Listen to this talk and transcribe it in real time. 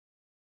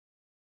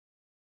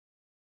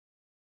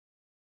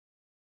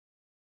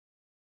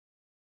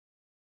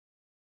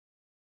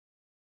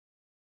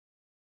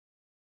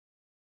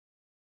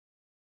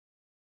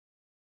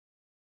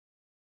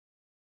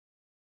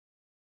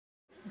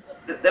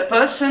The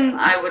person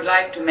I would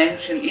like to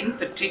mention in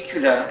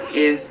particular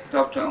is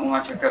Dr.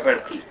 Uma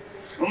Chakravarti.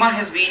 Uma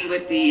has been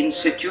with the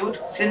Institute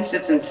since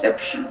its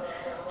inception.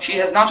 She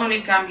has not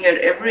only come here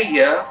every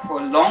year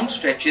for long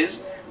stretches,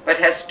 but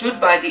has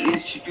stood by the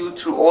Institute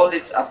through all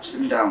its ups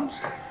and downs.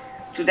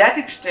 To that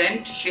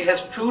extent, she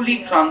has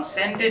truly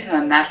transcended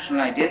her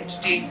national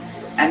identity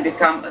and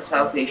become a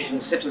South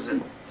Asian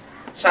citizen.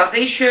 South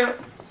Asia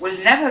will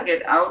never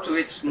get out of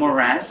its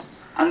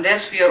morass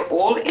unless we are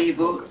all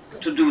able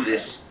to do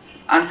this.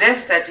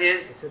 Unless, that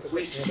is,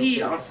 we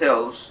see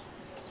ourselves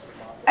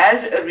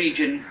as a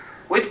region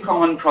with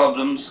common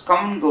problems,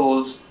 common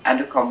goals, and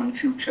a common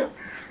future.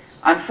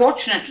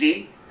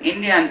 Unfortunately,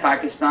 India and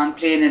Pakistan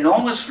play an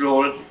enormous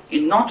role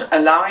in not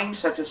allowing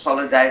such a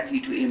solidarity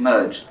to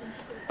emerge.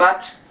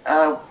 But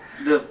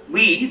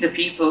we, the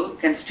people,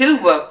 can still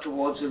work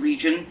towards a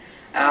region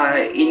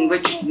in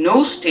which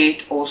no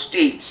state or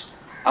states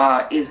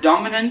is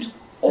dominant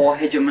or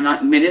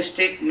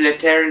hegemonistic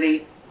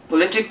militarily,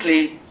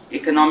 politically,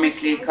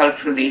 economically,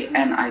 culturally,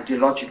 and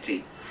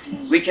ideologically.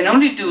 We can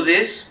only do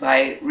this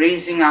by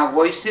raising our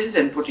voices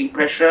and putting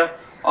pressure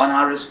on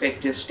our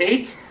respective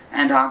states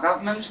and our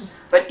governments,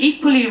 but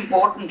equally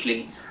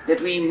importantly, that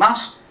we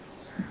must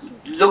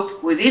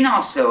look within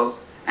ourselves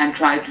and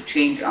try to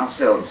change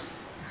ourselves.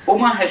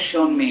 Uma has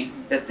shown me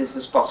that this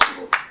is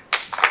possible.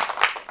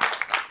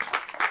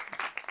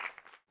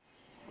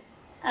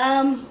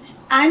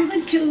 I'm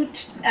going to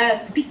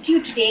speak to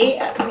you today.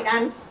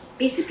 I'm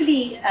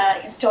basically a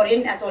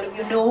historian, as all of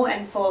you know,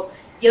 and for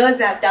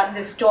years I've done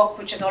this talk,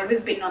 which has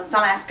always been on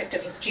some aspect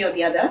of history or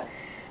the other.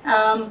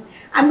 I'm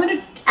going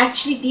to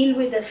actually deal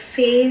with a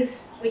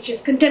phase which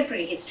is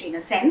contemporary history in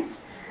a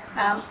sense.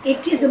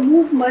 It is a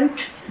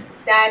movement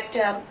that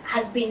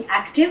has been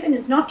active and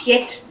is not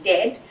yet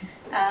dead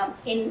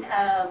in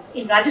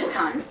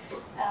Rajasthan.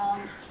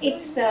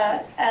 It's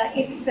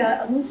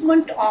a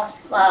movement of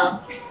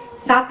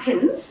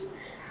Sathins,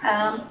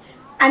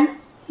 and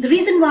the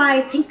reason why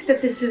I think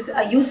that this is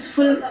a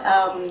useful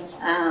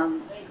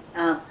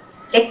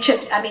lecture,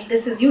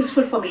 this is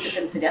useful for me to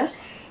consider,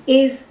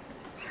 is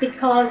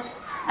because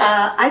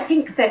I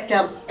think that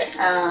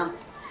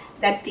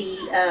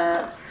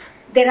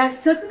there are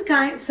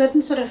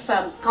certain sort of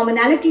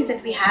commonalities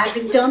that we have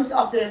in terms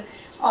of the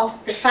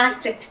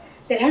fact that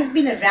there has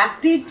been a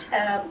rapid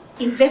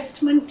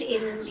investment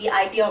in the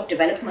idea of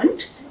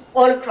development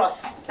all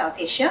across South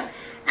Asia,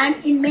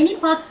 and in many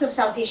parts of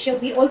South Asia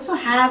we also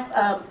have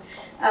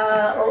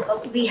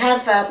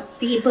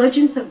the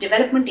emergence of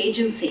development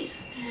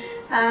agencies.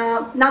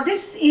 Now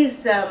this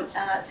is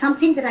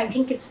something that I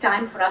think it's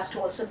time for us to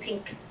also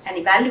think and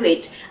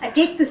evaluate. I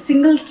take the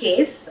single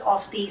case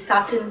of the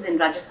Sathins in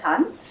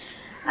Rajasthan,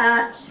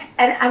 and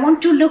I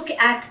want to look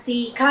at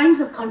the kinds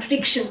of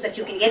contradictions that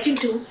you can get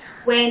into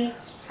when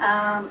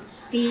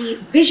the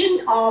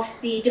vision of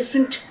the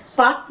different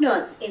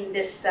partners in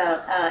this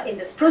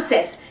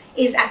process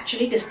is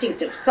actually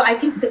distinctive. So I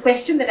think the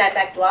question that I'd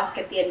like to ask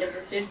at the end of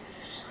this is,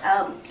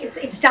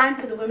 it's time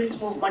for the women's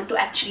movement to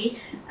actually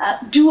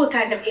do a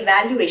kind of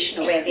evaluation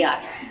of where they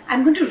are.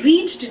 I'm going to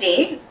read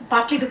today,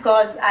 partly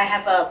because I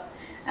have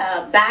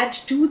a bad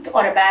tooth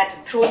or a bad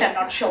throat, I'm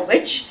not sure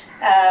which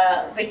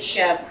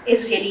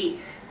is really,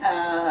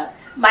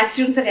 my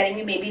students are telling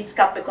me maybe it's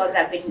cup because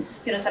I've been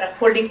sort of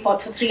holding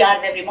forth for 3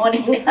 hours every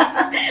morning.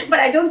 But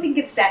I don't think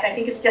it's that. I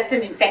think it's just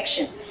an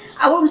infection.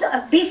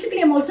 Basically,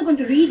 I'm also going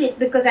to read it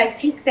because I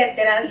think that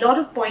there are a lot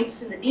of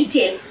points in the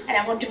detail and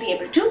I want to be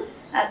able to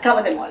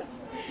cover them all.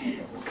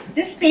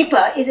 This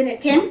paper is an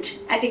attempt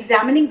at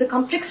examining the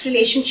complex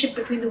relationship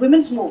between the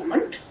women's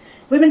movement,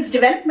 women's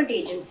development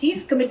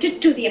agencies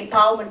committed to the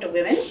empowerment of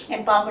women,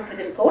 empowerment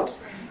within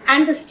quotes,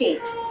 and the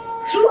state,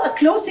 through a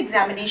close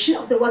examination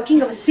of the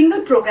working of a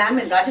single program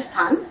in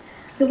Rajasthan,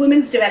 the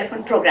Women's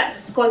Development Program.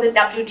 This is called the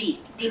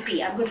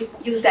WDP. I'm going to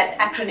use that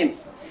acronym.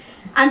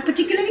 I'm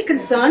particularly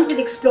concerned with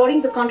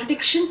exploring the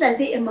contradictions as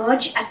they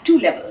emerge at 2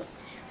 levels.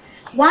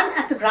 One,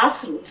 at the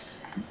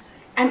grassroots,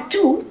 and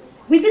 2,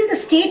 within the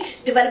state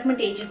development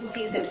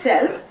agencies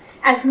themselves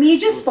as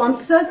major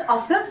sponsors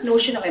of the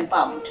notion of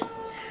empowerment.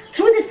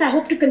 Through this, I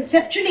hope to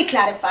conceptually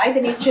clarify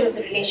the nature of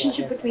the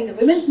relationship between the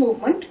women's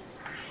movement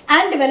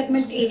and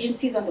development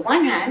agencies on the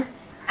one hand,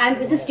 and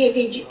with the state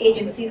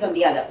agencies on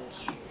the other.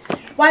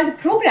 While the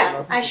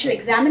program I shall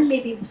examine may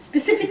be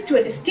specific to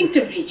a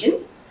distinctive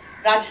region,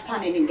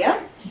 Rajasthan in India,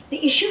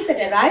 the issues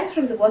that arise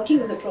from the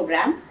working of the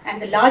program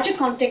and the larger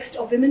context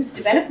of women's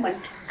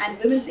development and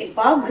women's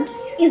empowerment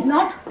is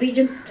not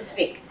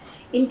region-specific.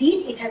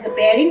 Indeed, it has a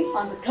bearing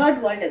on the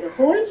third world as a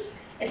whole,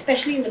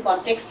 especially in the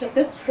context of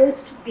the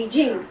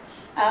post-Beijing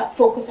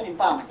focus on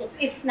empowerment.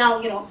 It's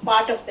now,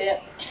 part of the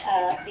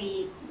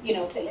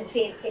so let's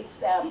say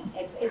it's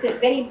a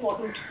very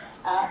important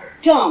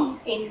term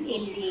in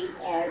the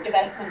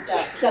development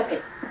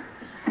circles.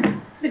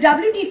 The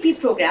WDP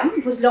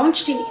program was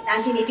launched in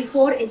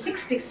 1984 in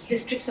 6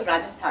 districts of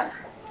Rajasthan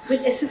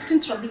with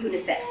assistance from the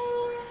UNICEF.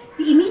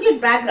 The immediate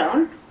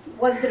background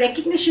was the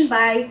recognition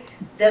by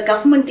the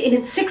government in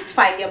its 6th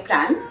 5-year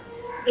plan,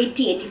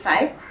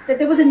 80-85, that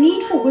there was a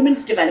need for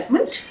women's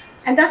development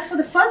And thus, for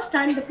the first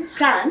time, the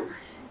plan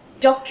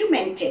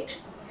documented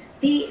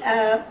the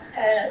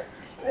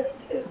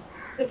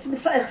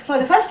for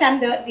the first time,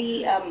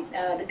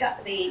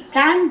 the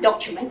plan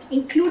document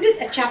included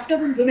a chapter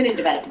on women in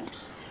development.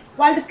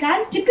 While the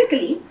plan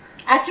typically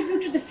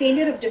attributed the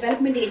failure of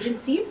development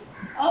agencies,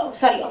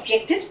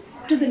 objectives,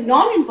 to the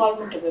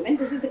non-involvement of women.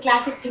 This is the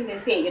classic thing they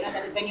say,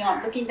 that is when you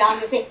are looking down,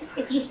 they say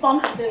the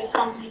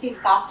responsibility is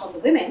cast on the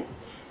women.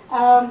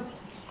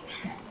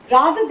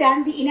 Rather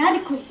than the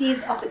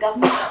inadequacies of the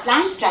government's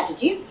plan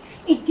strategies,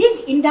 it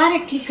did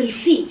indirectly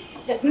concede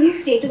that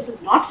women's status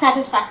was not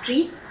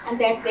satisfactory and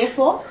that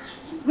therefore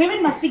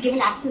women must be given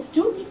access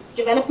to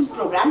development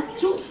programs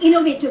through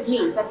innovative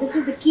means. And this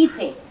was the key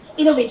thing,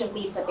 innovative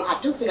means that they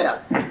had to figure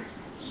out.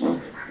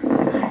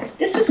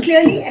 This was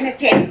clearly an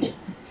attempt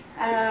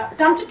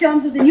come to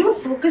terms with the new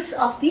focus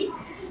of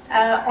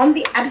on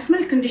the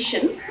abysmal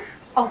conditions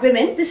of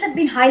women. This had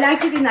been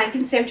highlighted in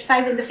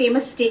 1975 in the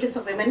famous Status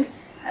of Women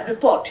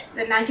report.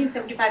 The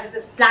 1975 is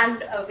this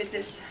planned with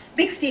this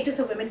big Status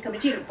of Women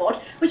committee report,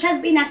 which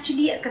has been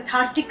actually a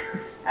cathartic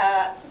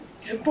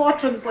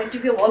report from the point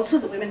of view of also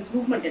the women's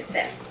movement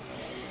itself.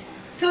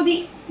 So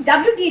the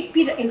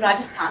WDP in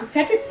Rajasthan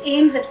set its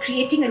aims at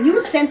creating a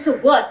new sense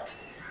of worth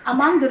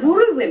among the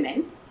rural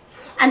women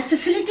and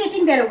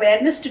facilitating their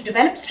awareness to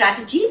develop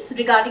strategies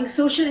regarding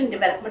social and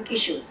development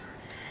issues.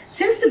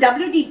 Since the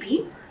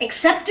WDP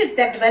accepted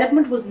that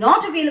development was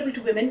not available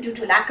to women due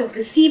to lack of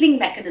receiving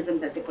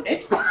mechanisms, as they put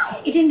it,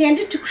 it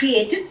intended to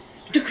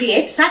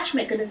create such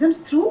mechanisms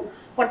through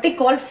what they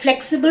called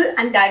flexible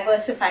and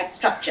diversified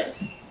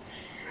structures.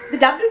 The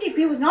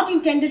WDP was not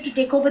intended to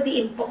take over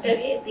the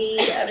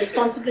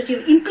responsibility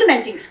of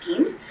implementing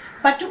schemes,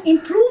 but to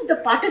improve the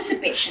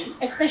participation,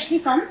 especially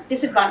from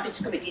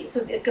disadvantaged communities.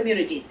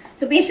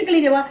 So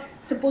basically, they were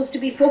supposed to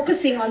be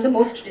focusing on the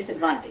most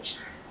disadvantaged.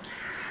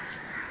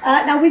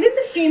 Now, within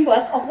the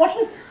framework of what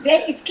was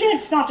there, it's clear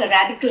it's not a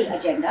radical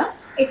agenda;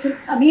 it's an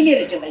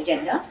ameliorative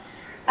agenda.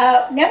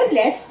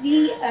 Nevertheless,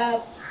 the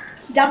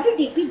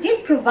WDP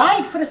did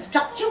provide for a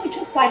structure which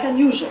was quite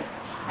unusual,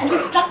 and the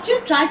structure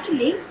tried to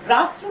link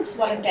grassroots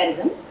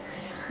voluntarism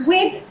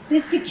with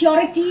the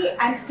security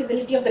and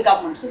stability of the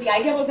government. So the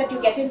idea was that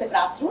you get in the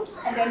grassroots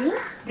and then you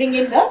bring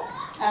in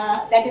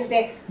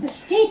the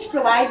state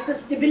provides the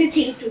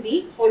stability to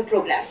the whole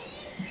program.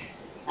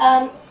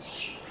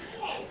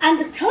 And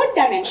the third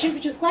dimension,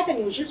 which was quite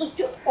unusual, was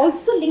to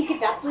also link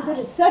it up with a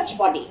research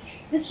body.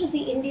 This was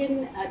the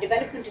Indian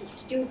Development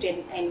Institute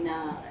in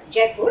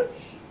Jaipur,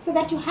 so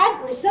that you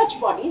had research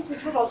bodies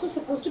which were also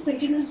supposed to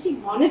continuously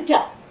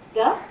monitor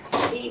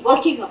the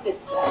working of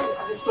this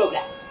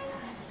program.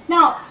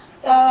 Now,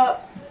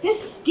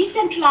 this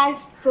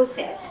decentralized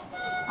process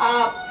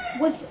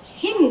was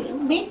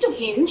made to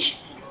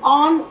hinge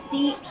on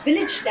the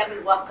village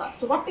level worker.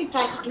 So what we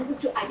tried to do was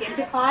to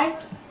identify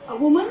a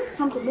woman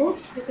from the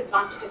most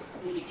disadvantaged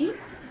community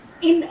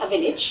in a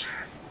village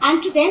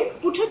and to then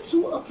put her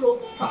through a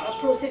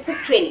process of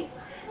training.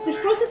 This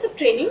process of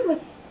training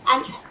was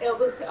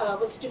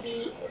to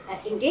be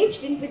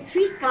engaged in with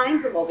three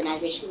kinds of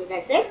organizations, as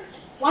I said.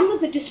 One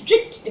was the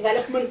district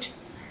development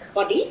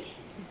body.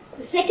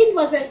 The second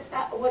was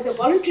a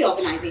voluntary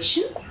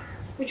organization,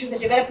 which was a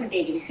development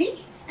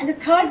agency. And the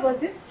third was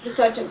this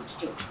research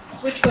institute,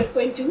 which was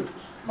going to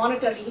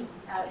monitor the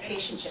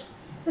relationship.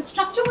 The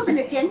structure was an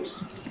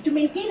attempt to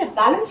maintain a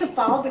balance of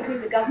power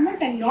between the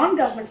government and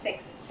non-government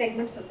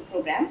segments of the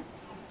program.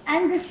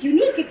 And this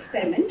unique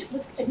experiment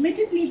was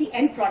admittedly the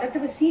end product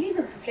of a series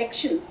of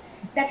reflections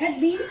that had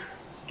been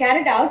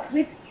carried out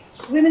with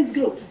women's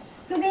groups.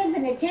 So there's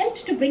an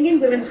attempt to bring in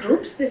women's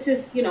groups. This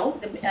is, the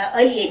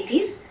early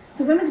 80s.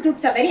 So women's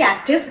groups are very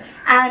active,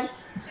 and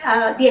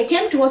the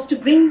attempt was to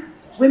bring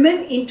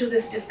women into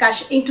this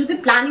discussion, into the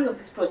planning of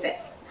this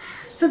process.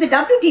 So the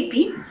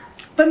WDP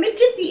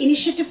permitted the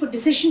initiative for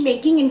decision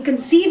making in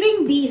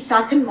conceiving the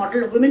Southern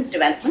model of women's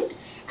development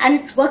and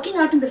its working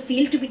out in the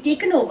field to be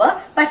taken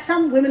over by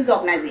some women's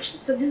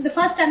organizations. So this is the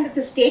first time that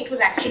the state was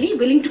actually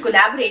willing to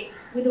collaborate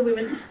with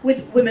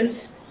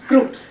women's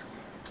groups.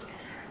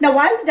 Now,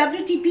 while the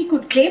WDP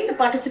could claim the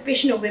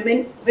participation of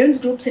women's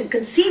groups in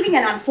conceiving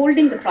and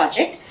unfolding the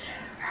project,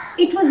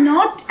 it was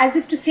not as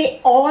if to say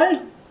all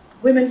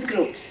women's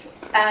groups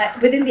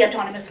within the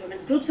autonomous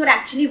women's groups were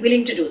actually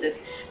willing to do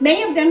this.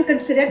 Many of them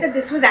considered that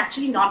this was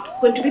actually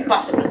not going to be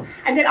possible.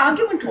 And their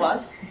argument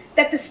was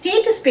that the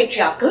state is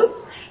patriarchal.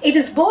 It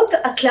is both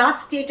a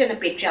class state and a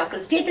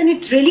patriarchal state, and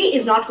it really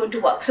is not going to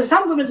work. So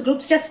some women's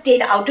groups just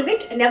stayed out of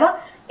it and never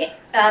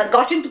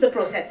got into the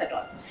process at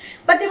all.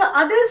 But there were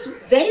others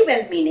very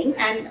well-meaning,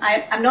 and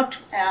I'm not,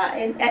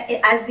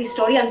 as the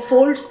story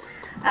unfolds,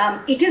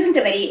 it isn't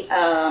a very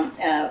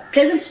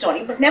pleasant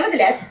story, but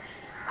nevertheless,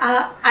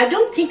 I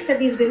don't think that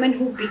these women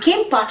who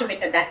became part of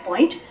it at that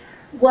point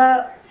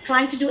were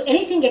trying to do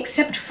anything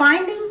except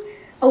finding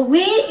a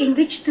way in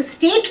which the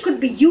state could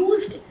be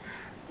used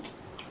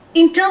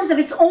in terms of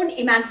its own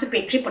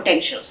emancipatory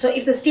potential. So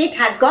if the state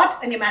has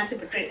got an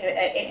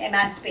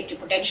emancipatory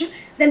potential,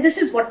 then this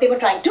is what they were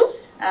trying to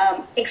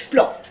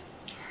explore.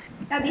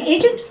 Now the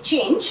agent of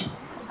change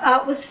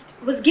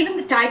was given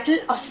the title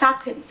of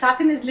Sathin.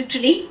 Sathin is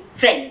literally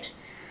friend.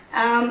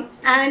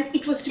 And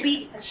it was to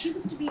be, she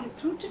was to be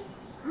recruited.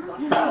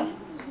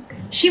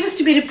 She was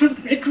to be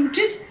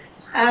recruited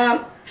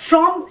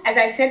from, as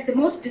I said, the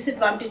most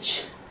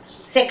disadvantaged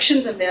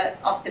sections of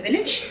the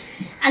village,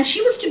 and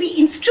she was to be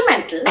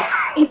instrumental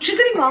in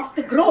triggering off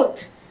the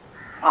growth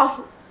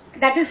of,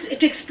 that is,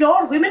 to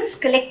explore women's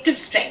collective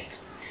strength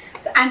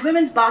and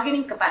women's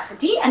bargaining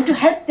capacity, and to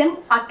help them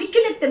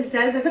articulate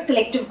themselves as a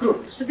collective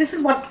group. So this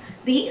is what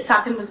the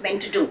Sathin was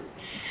meant to do.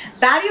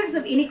 Barriers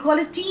of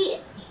inequality,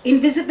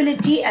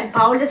 invisibility and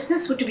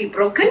powerlessness were to be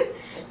broken,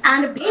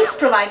 and a base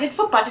provided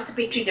for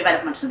participatory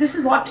development. So this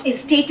is what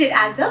is stated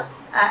as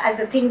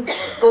the thing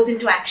goes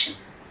into action.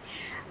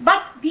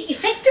 But the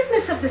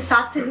effectiveness of the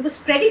Sathin was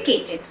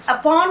predicated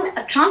upon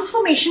a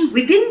transformation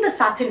within the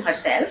Sathin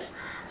herself,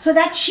 so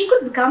that she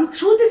could become,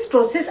 through this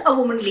process, a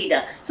woman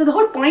leader. So the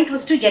whole point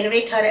was to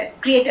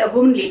create a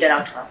woman leader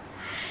out of her.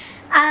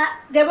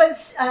 There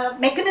was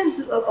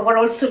mechanisms were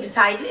also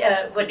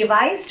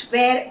devised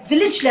where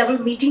village level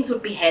meetings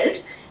would be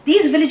held.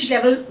 These village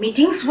level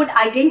meetings would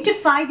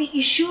identify the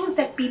issues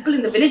that people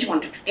in the village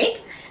wanted to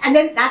take, and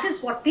then that is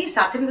what the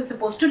Sathin was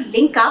supposed to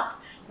link up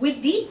with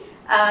the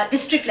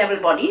district level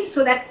bodies,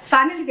 so that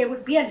finally there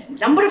would be a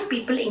number of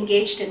people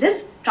engaged in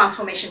this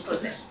transformation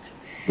process.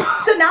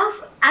 So now,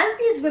 as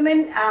these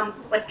women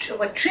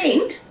were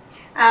trained,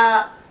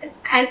 and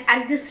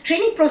this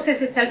training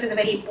process itself is a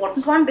very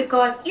important one,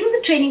 because in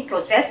the training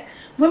process,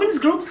 women's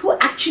groups who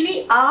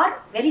actually are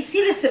very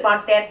serious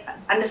about their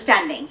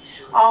understanding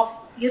of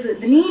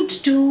the need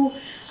to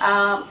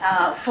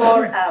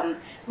for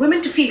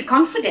women to feel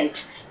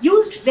confident,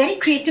 used very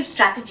creative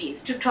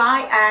strategies to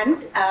try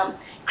and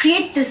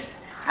create this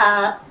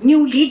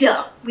new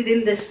leader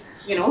within this,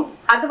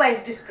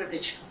 otherwise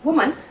disprivileged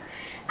woman.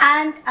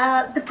 And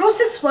the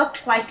process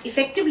worked quite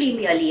effectively in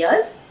the early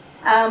years.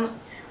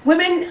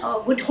 Women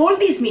would hold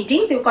these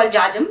meetings, they were called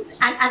jajams,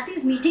 and at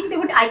these meetings they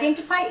would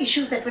identify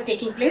issues that were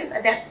taking place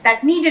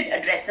that needed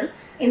addressal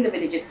in the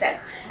village itself.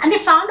 And they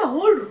found a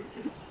whole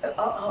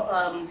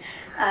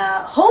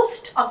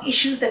host of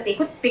issues that they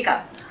could pick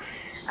up.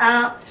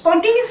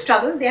 Spontaneous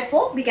struggles,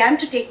 therefore, began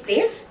to take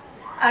place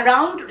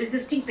around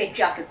resisting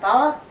patriarchal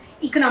power,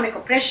 economic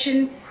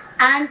oppression,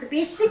 and the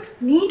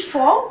basic need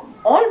for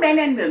all men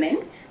and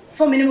women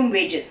for minimum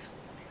wages,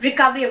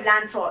 recovery of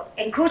land for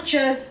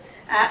encroachers,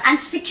 and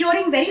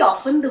securing very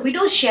often the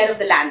widow's share of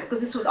the land, because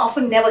this was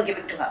often never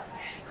given to her.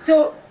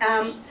 So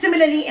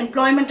similarly,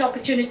 employment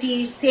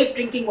opportunities, safe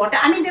drinking water,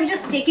 I mean, they were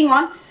just taking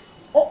on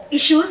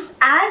issues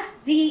as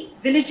the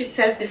village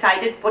itself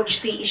decided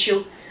which the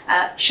issue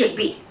should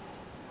be.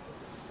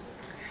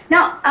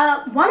 Now,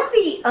 one of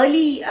the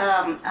early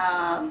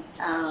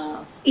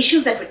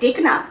issues that were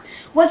taken up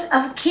was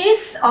a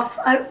case of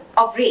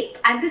rape,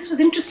 and this was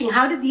interesting.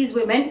 How did these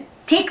women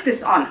take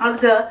this on?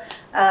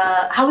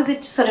 How is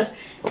it sort of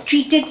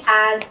treated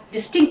as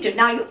distinctive?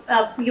 Now,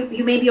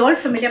 you may be all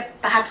familiar,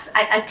 perhaps,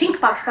 I think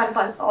Pakistan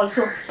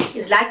also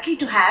is likely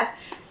to have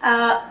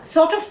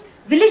sort of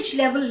village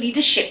level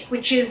leadership,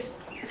 which is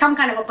some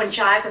kind of a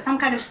panchayat or some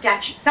kind of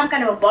statute, some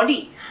kind of a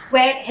body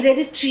where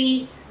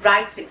hereditary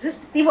rights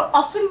exist. They were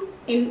often,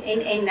 in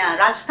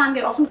Rajasthan,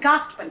 they're often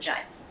caste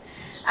panchayats.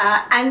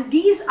 And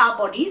these are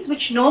bodies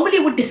which normally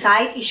would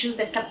decide issues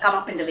that come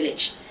up in the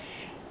village.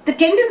 The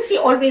tendency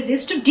always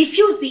is to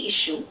diffuse the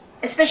issue,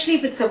 especially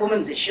if it's a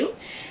woman's issue.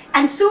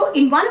 And so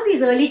in one of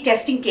these early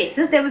testing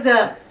cases, there was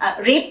a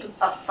rape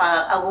of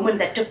a woman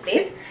that took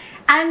place.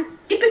 And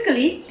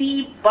typically,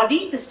 the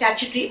body, the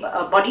statutory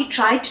body,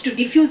 tried to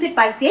diffuse it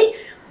by saying,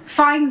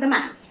 find the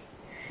man.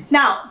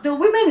 Now, the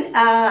women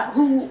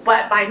who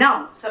by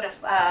now, sort of,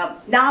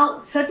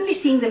 now certainly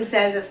seeing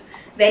themselves as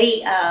very,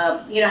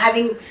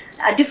 having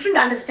a different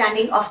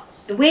understanding of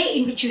the way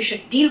in which you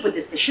should deal with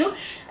this issue,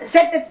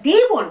 said that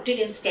they wanted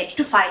instead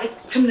to file a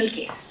criminal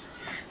case.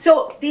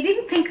 So they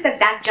didn't think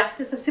that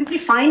justice of simply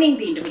finding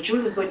the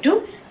individual was going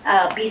to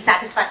be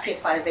satisfactory as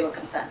far as they were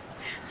concerned.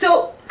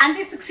 So, and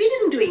they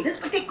succeeded in doing this,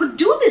 but they could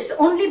do this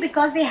only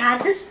because they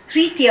had this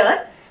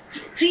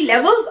three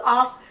levels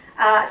of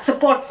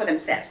support for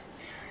themselves.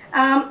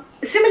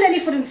 Similarly,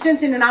 for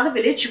instance, in another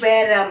village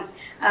where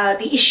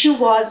the issue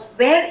was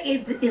where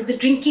is the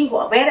drinking,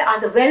 where are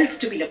the wells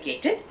to be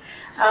located,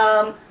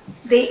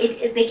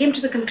 they came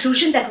to the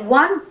conclusion that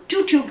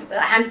two tube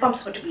hand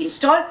pumps were to be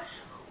installed.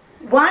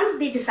 One,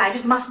 they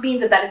decided, must be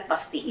in the Dalit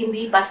Basti, in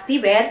the Basti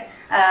where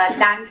the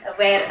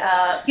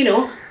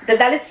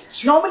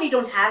Dalits normally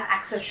don't have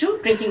access to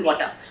drinking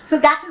water. So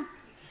that is,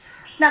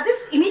 now this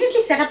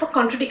immediately set up a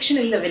contradiction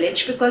in the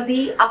village, because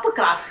the upper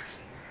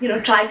class,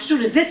 tried to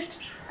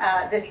resist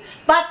this.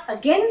 But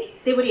again,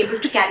 they were able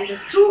to carry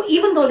this through,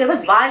 even though there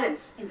was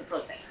violence in the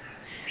process.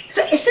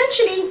 So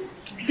essentially,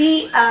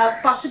 the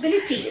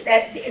possibility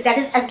that is,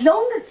 as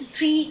long as the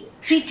three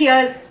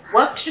tiers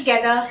worked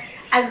together,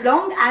 as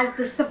long as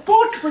the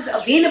support was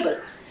available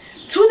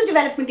through the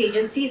development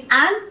agencies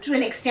and to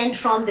an extent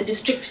from the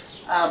district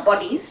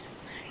bodies,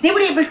 they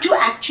were able to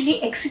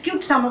actually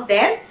execute some of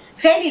their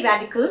fairly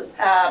radical,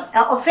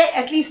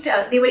 at least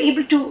they were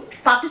able to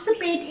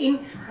participate in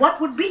what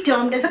would be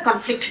termed as a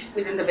conflict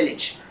within the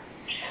village.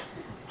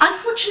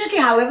 Unfortunately,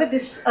 however,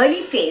 this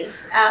early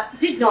phase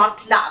did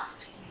not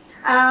last.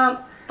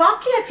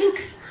 Partly, I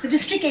think, the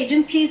district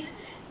agencies,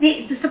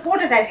 the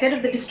support, as I said,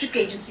 of the district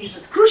agencies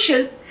was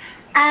crucial,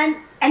 and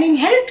an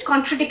inherent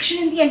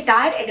contradiction in the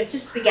entire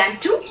edifice began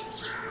to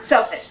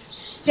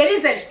surface. There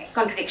is a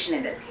contradiction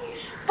in this.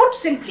 Put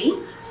simply,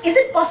 is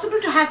it possible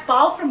to have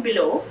power from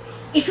below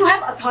if you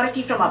have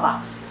authority from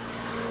above?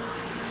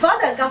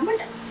 Further,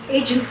 government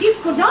agencies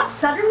could not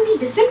suddenly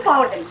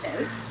disempower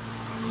themselves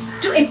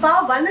to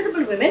empower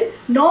vulnerable women,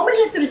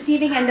 normally at the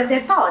receiving end of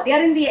their power. They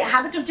are in the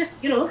habit of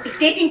just,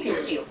 dictating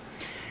things to you.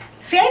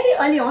 Fairly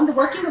early on, the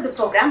working of the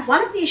program,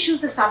 one of the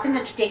issues the Sultan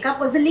had to take up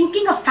was the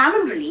linking of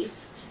famine relief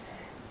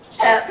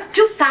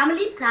to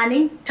family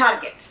planning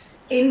targets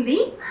in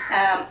the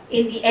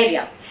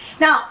area.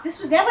 Now, this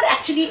was never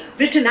actually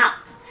written up,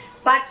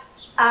 but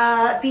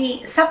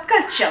the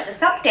subculture, the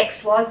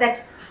subtext was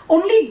that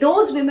only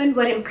those women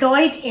were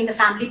employed in the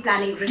family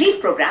planning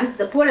relief programs,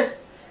 the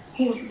poorest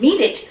who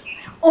need it,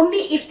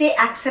 only if they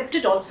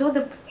accepted also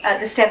the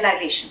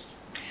sterilization.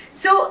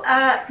 So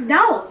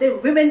now the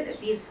women,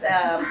 these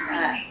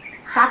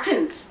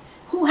Satins,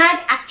 who had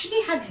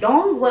actually had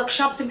long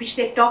workshops in which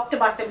they talked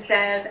about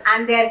themselves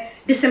and their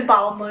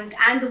disempowerment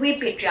and the way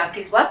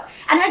patriarchies work,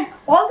 and had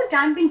all the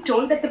time been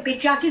told that the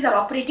patriarchies are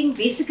operating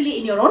basically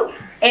in your own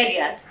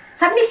areas,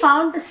 suddenly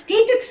found the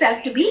state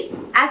itself to be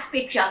as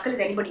patriarchal as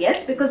anybody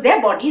else, because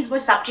their bodies were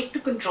subject to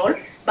control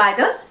by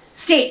the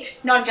state,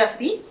 not just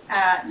their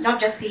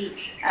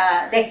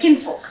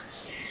kinfolk.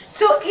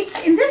 So it's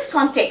in this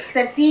context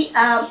that the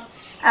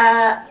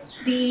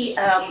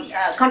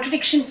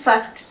contradiction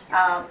first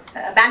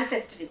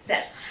manifested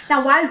itself.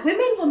 Now, while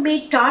women were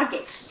made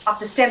targets of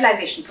the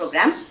sterilization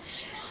program,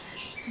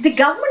 the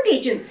government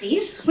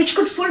agencies, which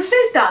could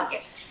fulfill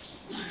targets,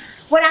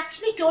 were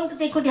actually told that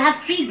they could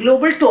have free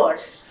global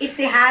tours if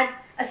they had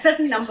a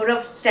certain number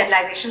of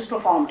sterilizations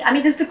performed. I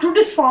mean, this is the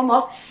crudest form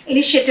of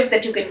initiative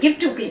that you can give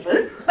to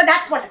people, but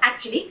that's what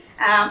actually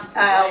that's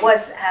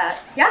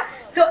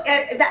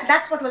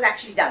what was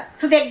actually done.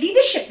 So their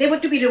leadership, they were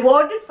to be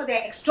rewarded for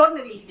their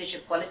extraordinary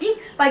leadership quality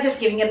by just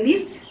giving them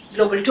these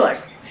global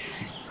tours.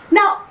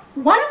 Now,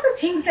 one of the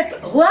things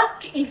that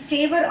worked in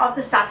favor of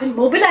the Satin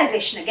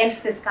mobilization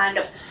against this kind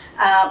of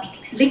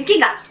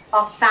linking up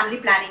of family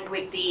planning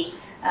with the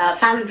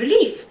famine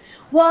relief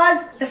was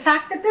the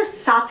fact that the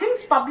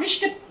Satins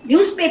published a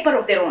newspaper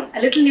of their own,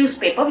 a little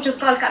newspaper which was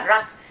called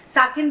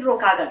Satin Ro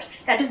Kagaj.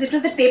 That is, it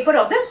was the paper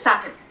of the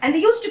Satins. And they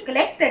used to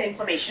collect their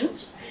information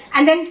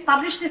and then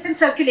publish this and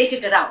circulate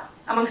it around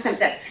amongst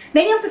themselves.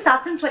 Many of the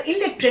Satins were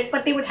illiterate,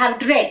 but they would have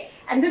it read.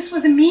 And this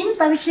was a means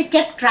by which they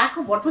kept track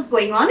of what was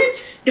going on in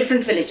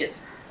different villages.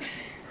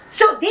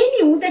 So they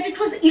knew that it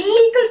was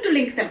illegal to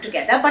link them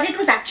together, but it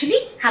was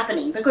actually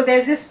happening because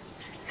there's this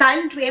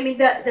silent way. I mean,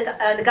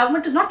 the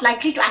government is not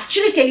likely to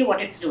actually tell you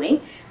what it's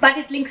doing, but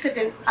it links it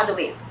in other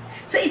ways.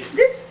 So it's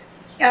this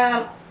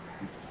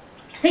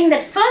thing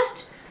that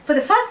for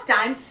the first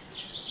time,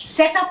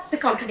 set up the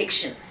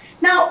contradiction.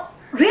 Now,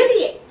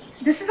 really,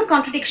 this is a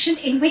contradiction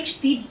in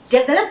which the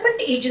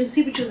development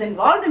agency, which was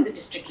involved in the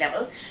district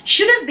level,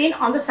 should have been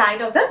on the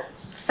side of the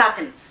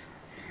Satins.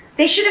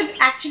 They should have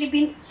actually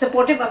been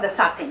supportive of the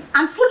Satins.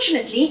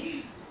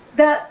 Unfortunately,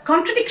 the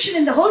contradiction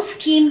in the whole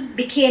scheme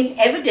became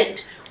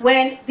evident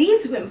when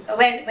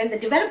when the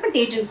development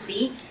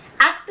agency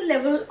at the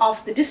level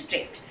of the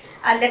district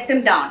let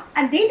them down.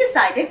 And they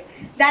decided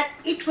that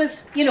it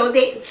was,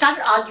 they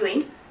started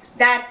arguing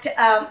that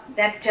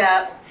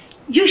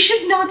you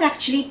should not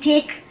actually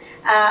take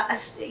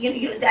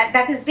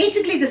that is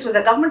basically, this was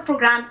a government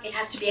program, it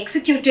has to be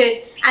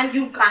executed, and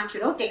you can't,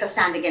 take a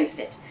stand against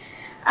it.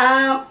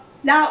 And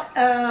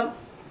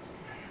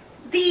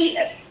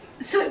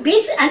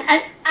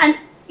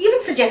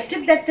even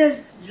suggested that the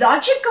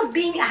logic of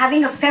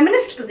having a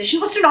feminist position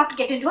was to not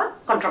get into a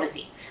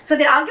controversy. So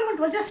their argument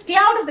was just stay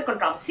out of the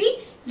controversy,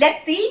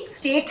 let the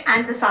state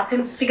and the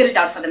Satins figure it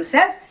out for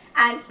themselves,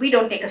 and we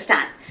don't take a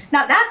stand.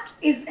 Now that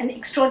is an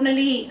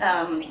extraordinarily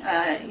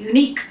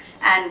unique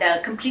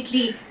and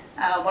completely,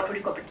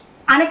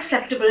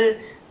 unacceptable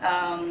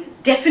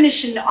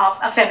definition of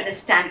a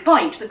feminist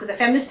standpoint, because a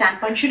feminist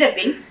standpoint should have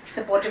been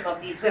supportive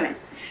of these women.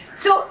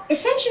 So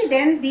essentially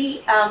then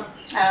the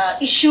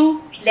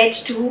issue led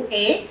to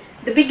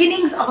the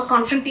beginnings of a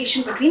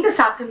confrontation between the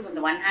Satins on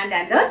the one hand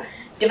and the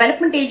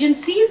development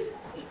agencies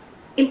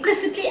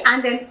implicitly,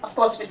 and then of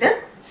course with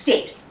the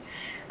state.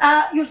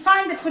 You'll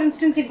find that, for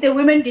instance, if the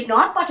women did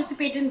not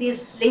participate in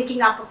this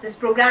linking up of this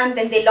program,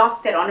 then they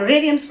lost their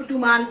honorariums for 2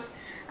 months.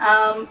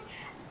 And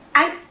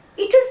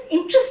it is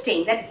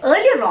interesting that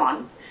earlier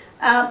on,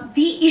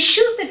 the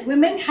issues that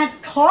women had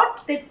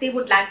thought that they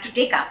would like to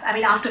take up, I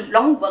mean, after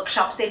long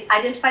workshops, they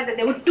identified that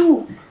there were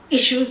 2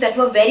 issues that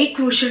were very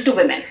crucial to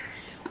women.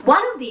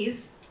 One of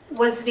these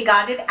was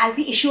regarded as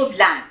the issue of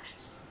land.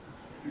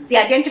 They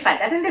identified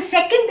that. And the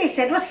second, they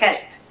said, was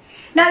health.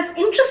 Now, it's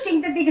interesting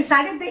that they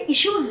decided the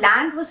issue of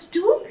land was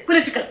too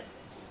political.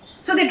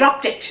 So they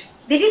dropped it.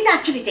 They didn't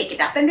actually take it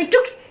up, and they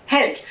took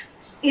health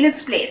in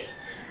its place.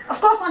 Of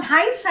course, on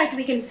hindsight,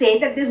 we can say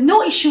that there's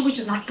no issue which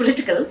is not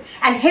political,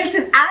 and health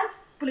is as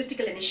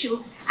political an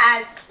issue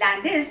as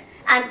land is,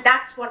 and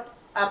that's what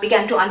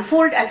began to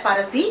unfold as far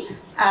as the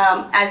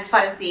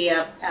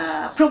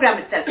program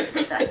itself is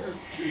concerned.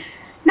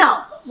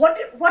 Now,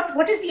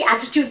 what is the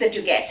attitude that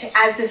you get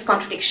as this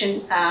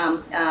contradiction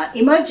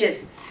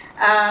emerges?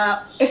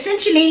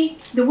 Essentially,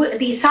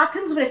 the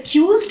Sathans were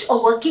accused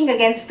of working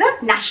against the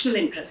national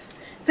interests.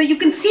 So you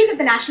can see that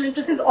the national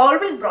interest is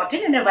always brought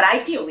in a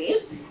variety of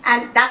ways,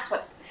 and that's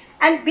what.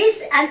 And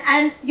this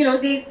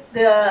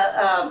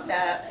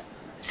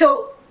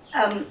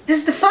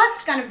is the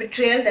first kind of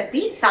betrayal that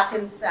the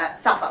Sathans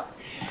suffer.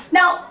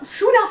 Now,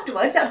 soon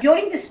afterwards,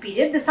 during this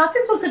period, the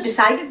Sathans also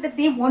decided that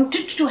they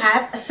wanted to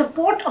have a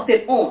support of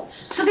their own.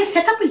 So they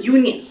set up a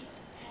union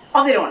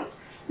of their own.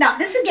 Now,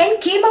 this again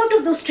came out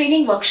of those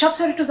training workshops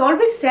where it was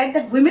always said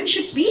that women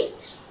should be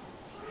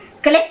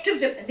collective,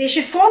 they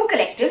should form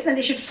collectives and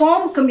they should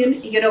form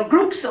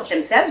groups of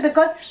themselves,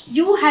 because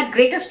you had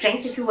greater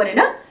strength if you were in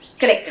a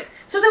collective.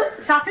 So the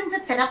Sathans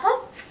had set up a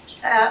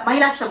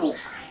Mahila Samoh.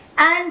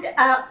 And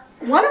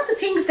one of the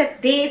things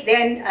that they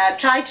then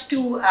tried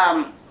to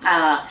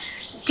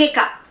take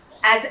up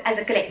as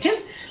a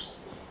collective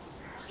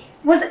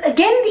was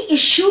again the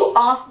issue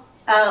of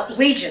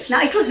wages.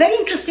 Now, it was very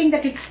interesting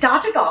that it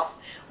started off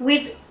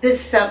with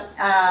this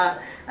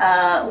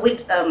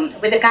with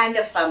a kind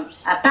of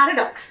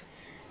paradox.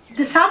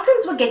 The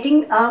Sathans were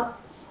getting an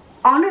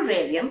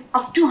honorarium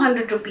of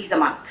 200 rupees a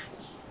month.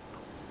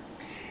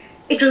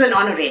 It was an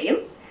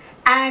honorarium,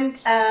 and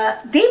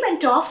they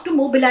went off to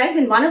mobilize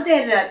in one of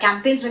their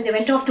campaigns, when they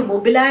went off to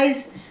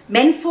mobilize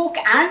menfolk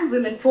and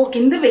womenfolk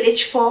in the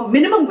village for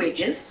minimum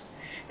wages.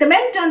 The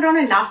men turned around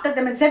and laughed at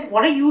them and said,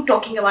 "What are you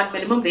talking about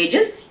minimum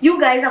wages? You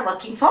guys are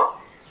working for,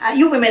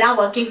 you women are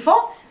working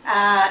for,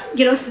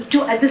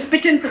 this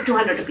pittance of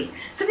 200 rupees.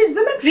 So these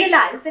women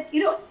realized that,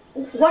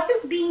 what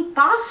is being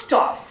passed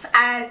off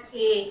as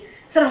a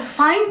sort of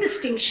fine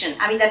distinction,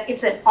 I mean that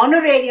it's an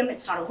honorarium,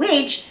 it's not a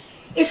wage,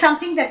 is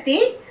something that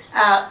they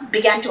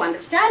began to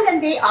understand,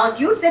 and they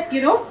argued that,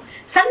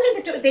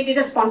 suddenly they did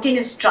a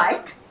spontaneous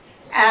strike.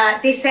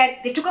 They said,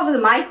 they took over the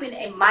mic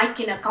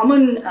in a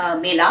common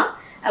mela,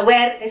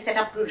 where they set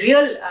up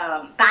real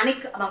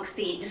panic amongst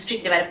the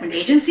district development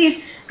agencies,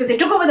 because they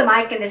took over the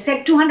mic and they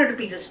said 200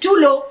 rupees is too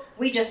low,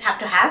 we just have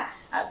to have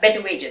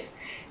better wages.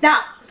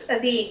 Now,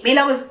 the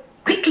mela was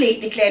quickly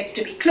declared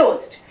to be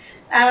closed.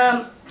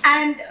 So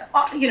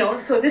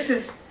this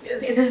is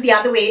the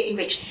other way in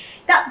which.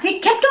 Now, they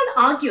kept on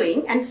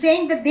arguing and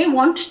saying that they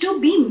want to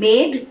be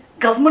made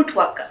government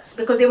workers,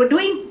 because they were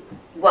doing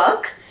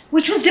work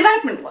which was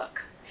development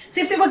work.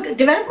 So if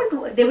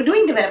they were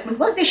doing development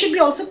work, they should be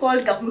also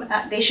called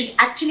they should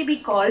actually be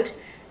called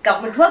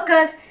government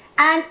workers.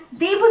 And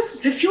they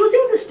was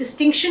refusing this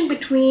distinction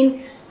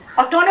between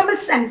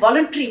autonomous and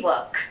voluntary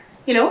work,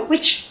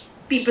 which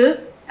people,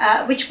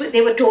 which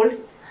they were told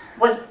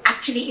was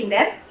actually in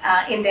their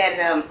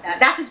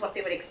that is what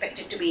they were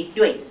expected to be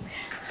doing.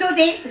 So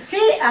they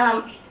say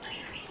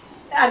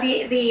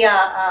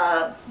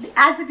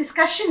as the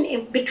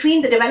discussion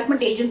between the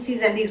development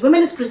agencies and these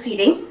women is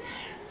proceeding,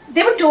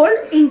 they were told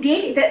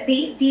that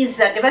these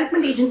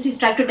development agencies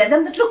tried to tell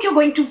them that, look, you're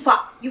going too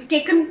far. You've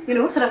taken,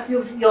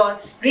 you're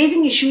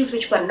raising issues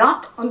which were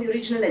not on the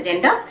original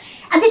agenda.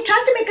 And they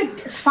tried to make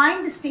a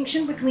fine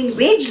distinction between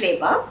wage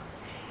labor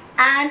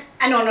and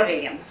an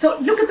honorarium. So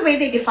look at the way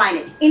they define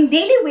it. In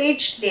daily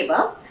wage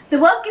labor, the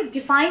work is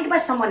defined by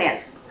someone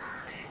else.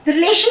 The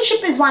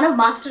relationship is one of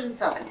master and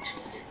servant.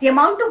 The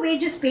amount of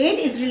wages paid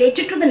is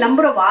related to the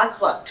number of hours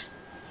worked.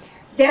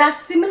 There are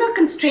similar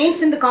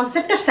constraints in the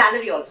concept of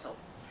salary also.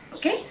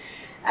 Okay?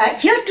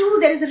 Here too,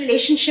 there is a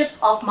relationship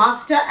of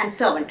master and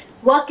servant.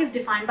 Work is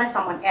defined by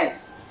someone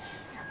else.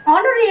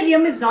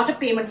 Honorarium is not a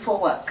payment for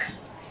work.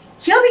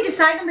 Here we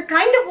decide on the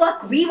kind of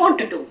work we want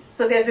to do.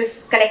 So there's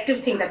this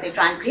collective thing that they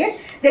try and create.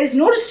 There is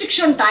no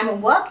restriction on time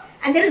of work,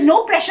 and there is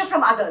no pressure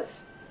from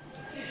others.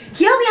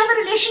 Here we have a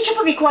relationship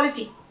of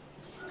equality.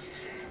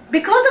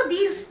 Because of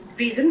these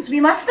reasons, we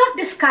must not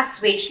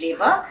discuss wage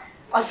labor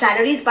or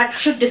salaries, but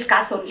should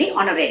discuss only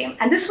honorarium.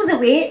 And this was a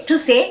way to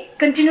say,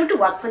 continue to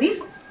work for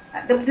these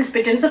this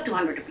pittance of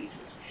 200 rupees.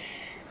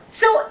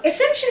 So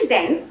essentially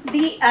then,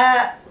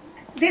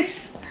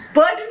 this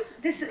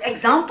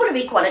example of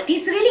equality,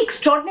 it's a really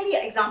extraordinary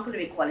example of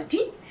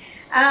equality,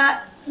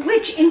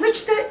 in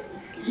which the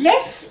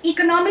less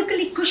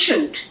economically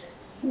cushioned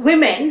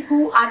women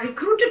who are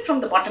recruited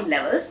from the bottom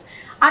levels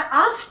are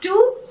asked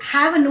to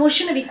have a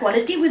notion of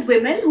equality with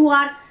women who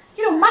are,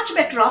 much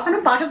better off and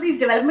a part of these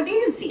development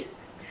agencies.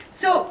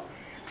 So,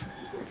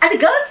 and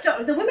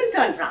the women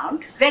turned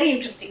around, very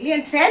interestingly,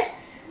 and said,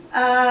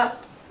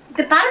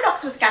 the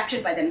paradox was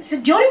captured by them. So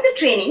during the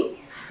training,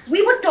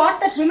 we were taught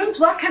that women's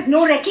work has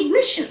no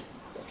recognition.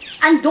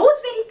 And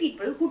those very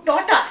people who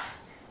taught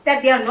us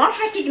that they are not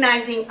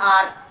recognizing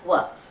our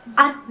work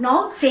are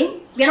now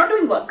saying, we are not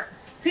doing work.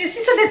 So you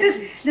see, so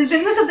there's this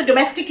business of the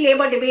domestic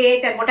labor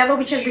debate and whatever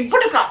which has been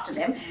put across to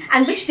them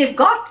and which they've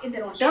got in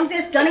their own terms.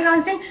 They're turning around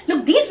and saying,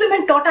 look, these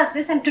women taught us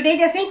this, and today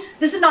they're saying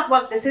this is not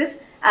work. This is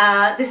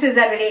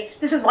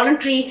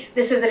voluntary.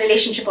 This is a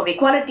relationship of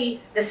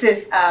equality. This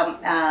is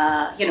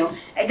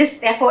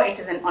therefore it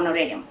is an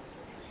honorarium.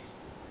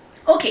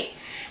 Okay.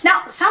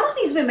 Now some of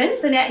these women,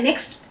 the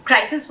next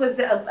crisis was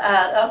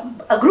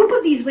a group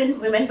of these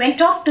women went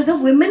off to the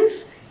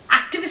Women's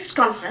Activist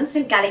Conference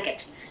in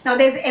Calicut. Now,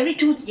 there's every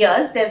 2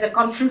 years there's a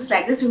conference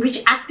like this in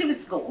which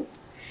activists go,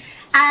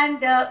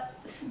 and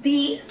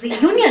the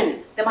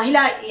union,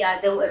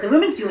 the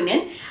women's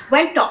union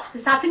went off. The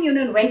Southern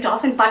Union went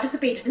off and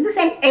participated in this,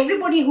 and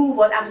everybody who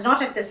was, I was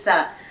not at this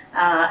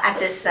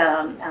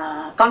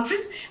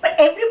conference, but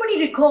everybody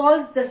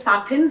recalls the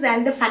Southans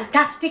and the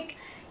fantastic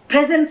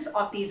presence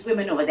of these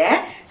women over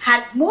there.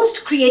 Had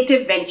most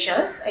creative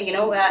ventures,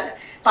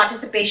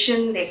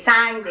 participation. They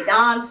sang, they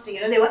danced.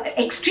 They were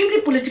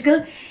extremely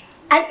political.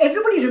 And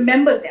everybody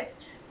remembers them.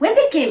 When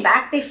they came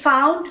back, they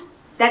found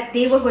that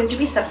they were going to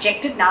be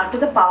subjected now to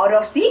the power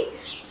of the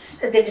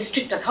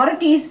district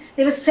authorities.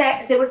 They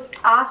were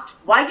asked,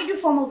 why did you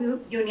form a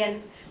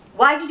union?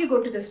 Why did you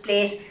go to this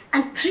place?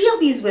 And 3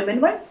 of these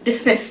women were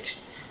dismissed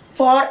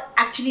for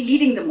actually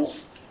leading the move.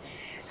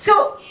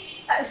 So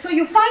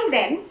you find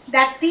then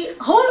that the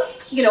whole,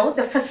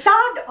 the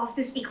facade of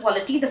this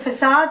equality, the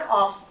facade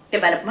of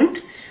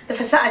development,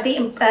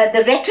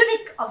 the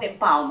rhetoric of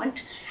empowerment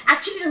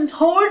actually doesn't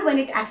hold when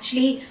it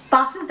actually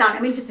passes down. I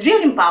mean, if it's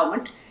real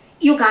empowerment,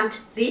 you can't,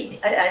 the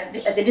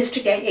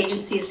district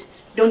agencies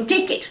don't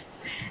take it.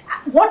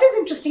 What is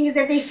interesting is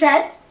that they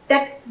said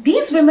that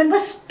these women were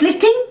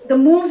splitting the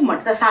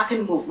movement, the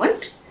Southern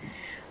movement,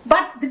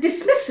 but the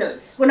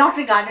dismissals were not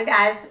regarded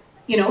as,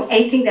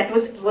 anything that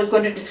was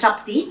going to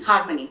disrupt the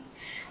harmony.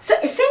 So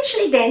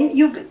essentially then,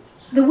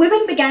 the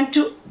women began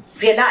to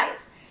realize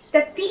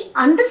that the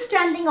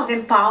understanding of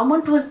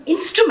empowerment was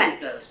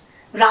instrumental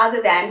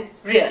rather than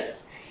real.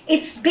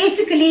 It's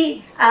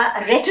basically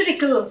a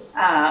rhetorical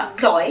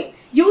ploy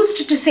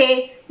used to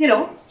say, we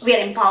are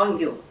empowering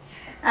you.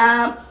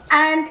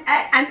 And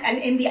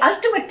in the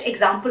ultimate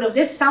example of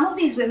this, some of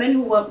these women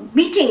who were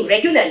meeting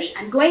regularly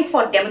and going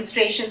for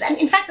demonstrations, and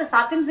in fact the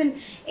Sathans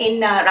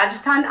in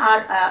Rajasthan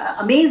are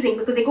amazing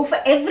because they go for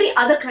every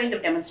other kind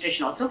of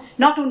demonstration also,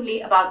 not only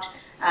about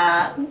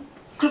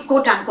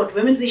quote-unquote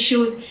women's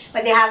issues,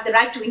 but they have the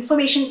right to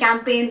information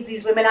campaigns.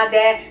 These women are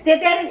there. They're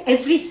there in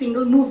every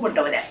single movement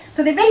over there.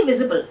 So they're very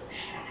visible.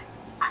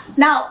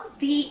 Now,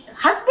 the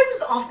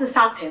husbands of the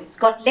Sathans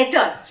got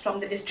letters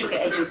from the district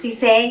agency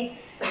saying,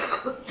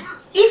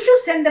 if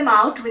you send them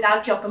out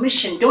without your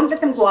permission, don't let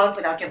them go out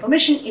without your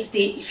permission.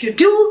 If you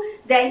do,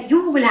 then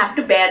you will have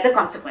to bear the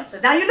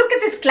consequences. Now, you look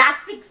at this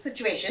classic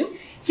situation.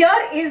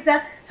 Here is,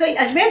 so in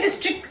Ajmer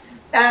district,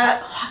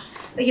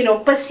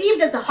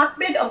 perceived as the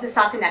hotbed of the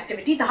Sathan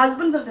activity, the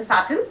husbands of the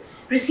Sathans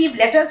received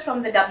letters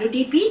from the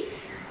WDP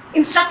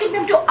instructing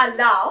them to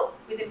allow,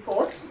 within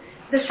quotes,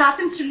 the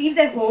Sathans to leave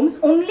their homes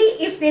only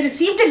if they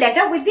received a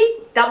letter with the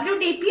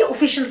WDP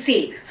official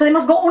seal. So they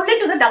must go only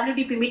to the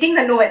WDP meetings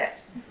and nowhere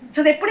else.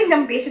 So they're putting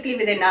them basically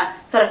within a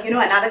sort of,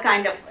 another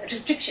kind of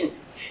restriction.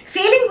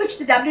 Failing which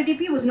the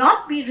WDP would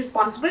not be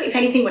responsible if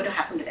anything were to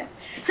happen to them.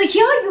 So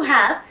here you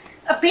have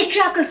a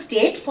patriarchal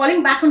state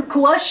falling back on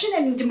coercion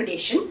and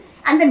intimidation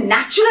and the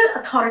natural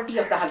authority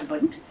of the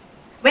husband,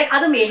 where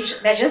other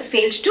measures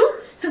failed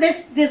to. So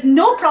there's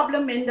no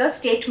problem in the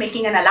state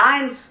making an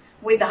alliance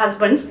with the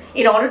husbands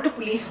in order to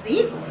police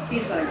these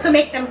women, so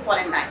make them fall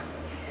in line.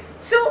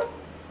 So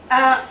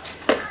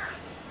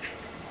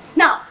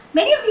now,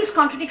 many of these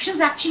contradictions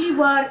actually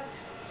were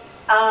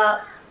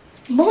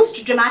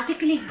most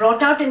dramatically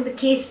brought out in the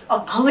case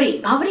of Bhavari.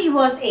 Bhavari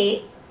was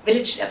a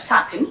village of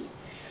Sathan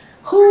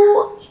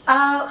who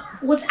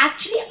was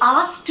actually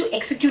asked to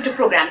execute a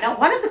program. Now,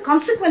 one of the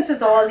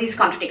consequences of all these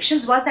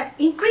contradictions was that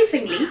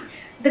increasingly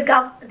the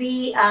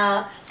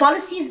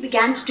policies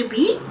began to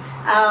be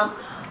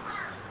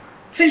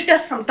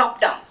filtered from top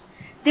down.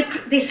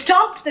 They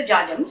stopped the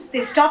jajams,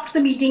 they stopped the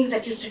meetings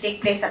that used to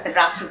take place at the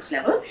grassroots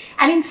level,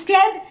 and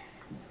instead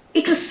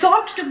it was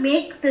sought to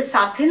make the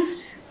Sathans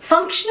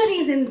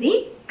functionaries in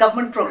the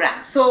government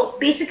program. So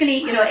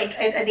basically,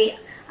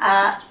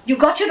 you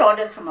got your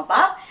orders from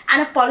above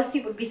and a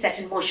policy would be set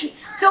in motion.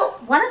 So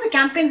one of the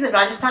campaigns that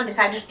Rajasthan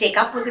decided to take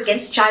up was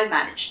against child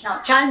marriage.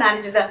 Now, child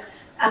marriage is a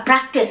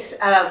practice,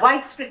 a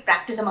widespread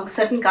practice among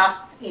certain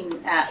castes in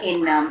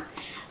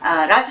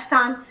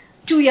Rajasthan.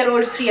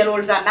 2-year-olds,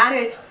 3-year-olds are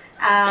married.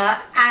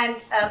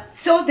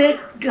 So the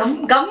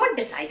government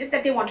decided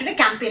that they wanted a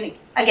campaign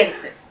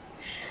against this.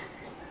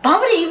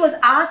 Bhavari was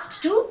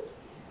asked to,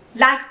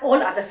 like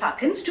all other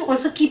Sathans, to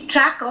also keep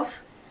track of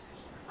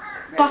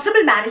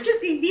possible marriages.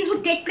 These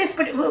would take place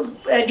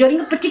during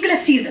a particular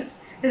season.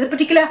 There's a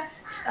particular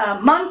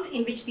month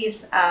in which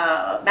these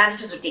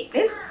marriages would take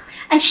place.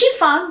 And she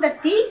found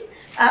that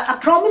a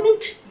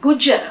prominent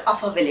Gujjar of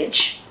her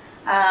village,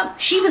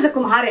 she was a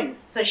Kumharin,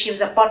 so she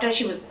was a potter,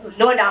 she was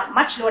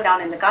much lower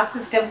down in the caste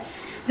system.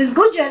 This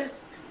Gujjar,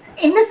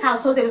 in this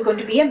household there was going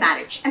to be a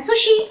marriage. And so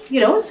she,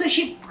 so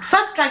she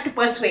first tried to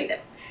persuade them.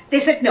 They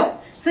said no.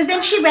 So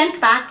then she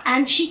went back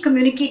and she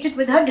communicated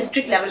with her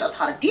district level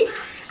authorities.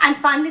 And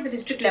finally the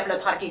district level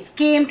authorities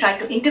came, tried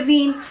to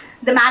intervene.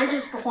 The marriage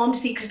was performed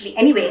secretly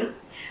anyway.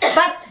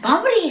 But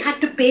Bhavri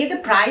had to pay the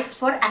price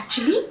for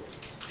actually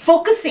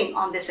focusing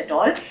on this at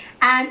all.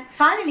 And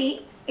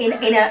finally, in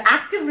an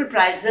active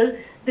reprisal,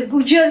 the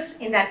Gujars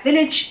in that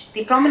village,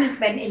 the prominent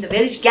men in the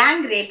village,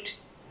 gang raped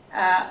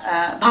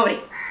Bhavri.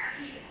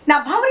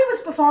 Now Bhavri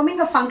was performing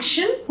a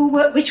function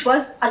which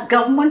was a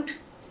government,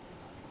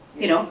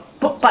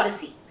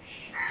 policy.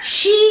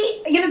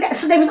 She,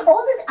 so there was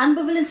all this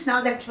ambivalence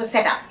now that was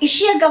set up. Is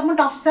she a government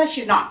officer?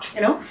 She's not,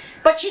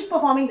 but she's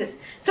performing this.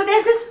 So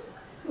there's this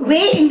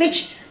way in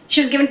which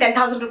she was given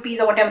 10,000 rupees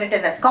or whatever it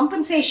is as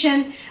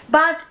compensation,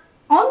 but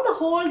on the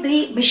whole,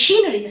 the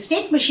machinery, the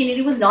state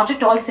machinery was not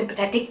at all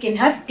sympathetic in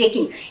her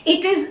taking.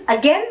 It is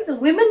again the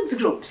women's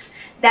groups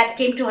that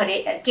came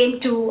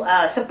to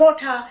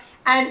support her,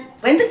 and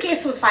when the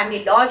case was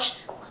finally lodged,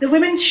 the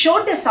women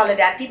showed their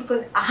solidarity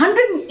because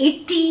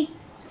 180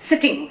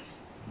 sittings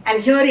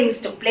and hearings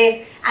took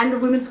place, and the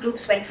women's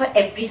groups went for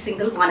every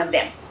single one of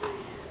them.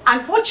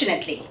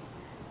 Unfortunately,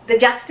 the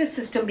justice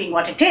system being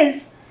what it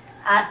is,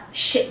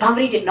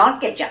 Bhavri did not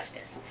get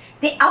justice.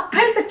 They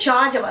upheld the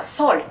charge of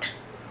assault,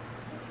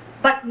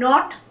 but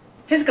not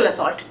physical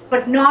assault,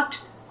 but not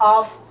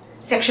of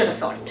sexual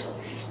assault.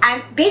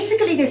 And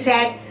basically they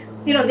said,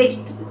 they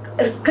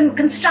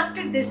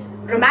constructed this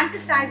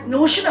romanticized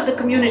notion of the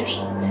community.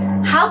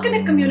 How can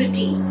a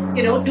community,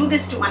 do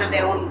this to one of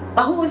their own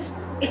bahus?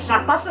 It's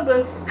not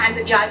possible, and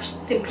the judge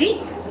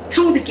simply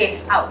threw the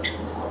case out.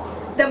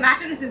 The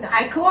matter is in the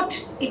High Court.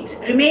 It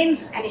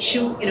remains an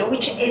issue,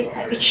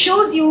 which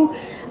shows you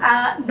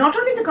not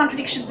only the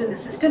contradictions in the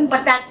system,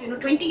 but that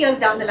 20 years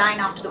down the line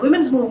after the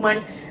women's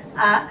movement,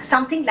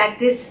 something like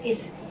this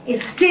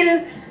is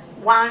still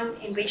one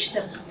in which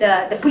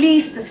the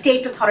police, the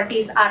state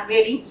authorities are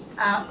really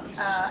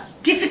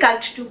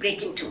difficult to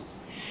break into.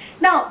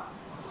 Now,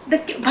 the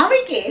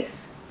Bhavri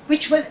case,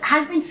 which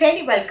has been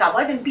fairly well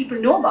covered and people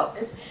know about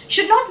this,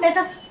 should not let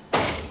us,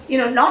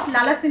 not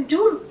lull us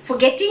into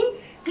forgetting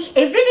the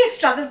everyday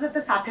struggles that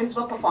the Sathins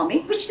were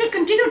performing, which they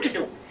continue to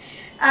do.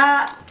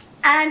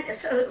 And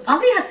so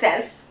Bhavri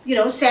herself,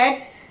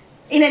 said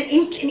in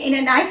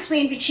a nice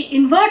way in which she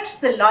inverts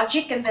the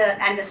logic and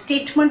the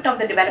statement of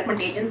the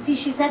development agency.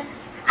 She said,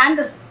 and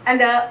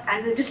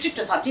the district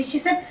authorities. She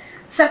said,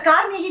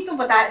 "Sarkar ne hi to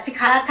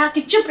sikhaya tha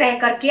ki chup reh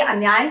karke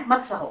अन्याय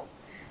mat saho."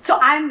 So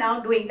I am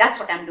now doing. That's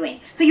what I'm doing.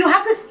 So you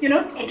have this,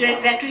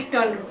 rhetoric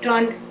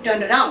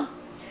turned around.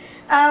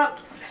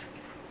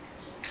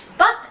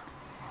 But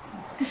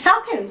the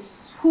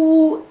Sathins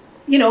who,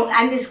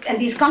 and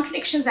these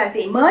contradictions as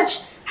they emerge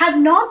have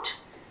not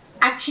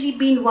actually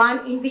been one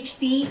in which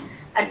the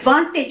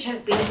advantage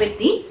has been with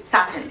the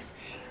Sathins.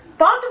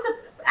 Part of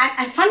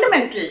a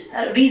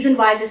fundamental reason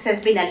why this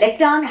has been a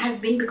letdown has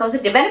been because the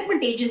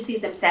development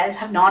agencies themselves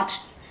have not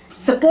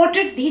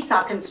supported the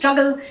Sathin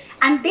struggle,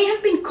 and they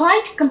have been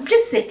quite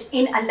complicit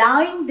in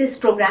allowing this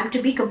program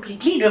to be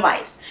completely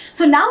revised.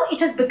 So now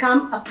it has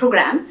become a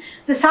program.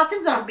 The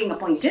Sathins are not being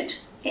appointed.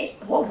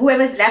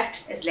 Whoever is left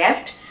is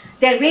left.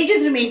 Their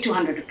wages remain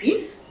 200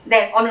 rupees.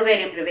 Their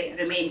honorarium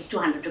remains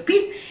 200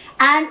 rupees.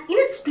 And in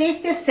its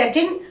place, they've set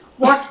in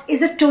what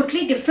is a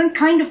totally different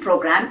kind of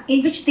program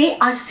in which they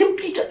are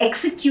simply to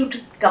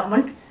execute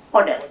government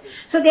orders.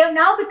 So they have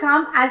now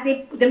become, as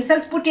they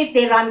themselves put it,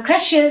 they run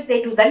creches,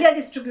 they do dalia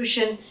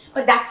distribution,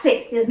 but that's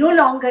it. There's no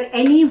longer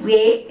any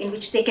way in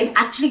which they can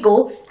actually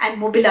go and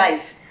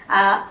mobilize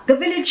the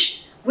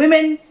village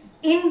women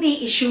in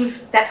the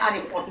issues that are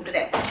important to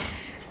them.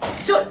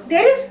 So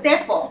there is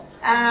therefore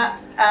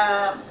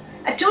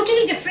a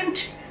totally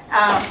different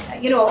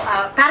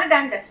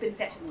paradigm that's been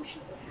set in motion.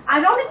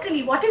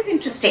 Ironically, what is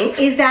interesting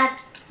is that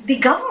the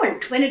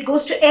government, when it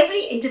goes to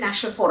every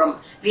international forum,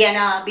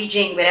 Vienna,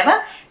 Beijing,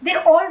 wherever,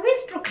 they're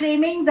always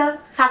proclaiming the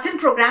Sathin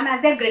program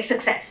as their great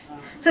success.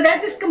 So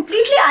there's this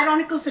completely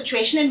ironical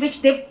situation in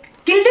which they've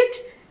killed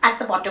it at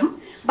the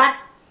bottom, but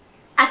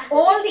at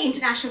all the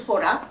international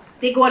fora,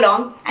 they go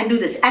along and do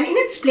this. And in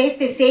its place,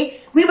 they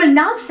say, we will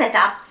now set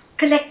up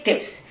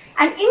collectives.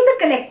 And in the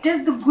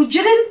collective, the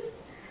Gujarin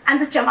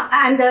and the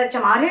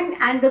Chamarin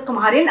and the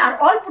Kumarin are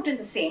all put in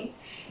the same,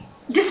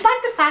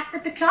 despite the fact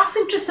that the class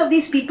interests of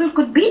these people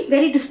could be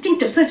very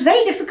distinctive. So it's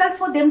very difficult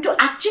for them to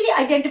actually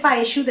identify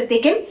an issue that they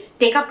can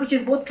take up, which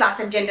is both class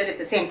and gender at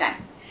the same time.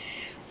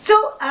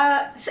 So,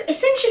 so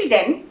essentially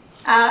then,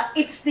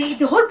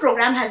 the whole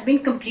program has been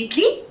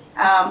completely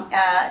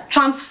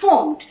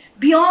transformed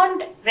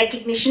beyond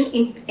recognition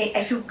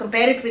if you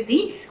compare it with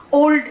the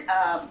old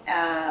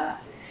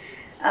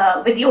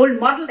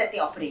model that they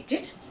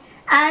operated.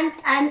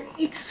 And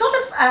it's sort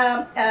of,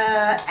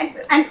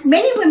 and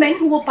many women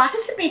who were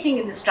participating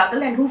in the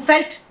struggle and who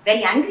felt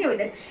very angry with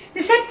it,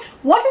 they said,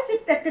 what is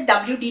it that the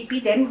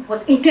WDP then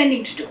was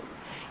intending to do?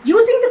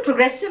 Using the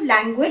progressive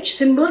language,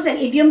 symbols and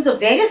idioms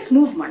of various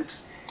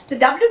movements, the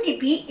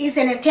WTP is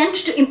an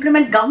attempt to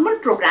implement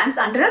government programs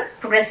under a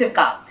progressive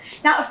garb.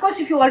 Now, of course,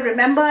 if you all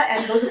remember,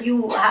 and those of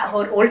you who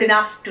are old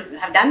enough to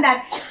have done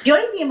that,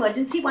 during the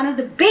emergency, one of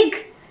the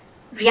big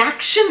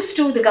reactions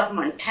to the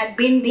government had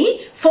been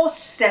the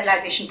forced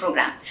sterilization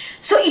program.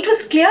 So it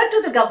was clear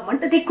to the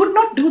government that they could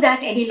not do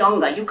that any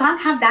longer. You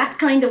can't have that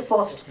kind of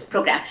forced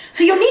program.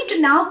 So you need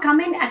to now come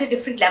in at a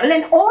different level,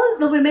 and all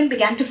the women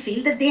began to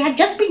feel that they had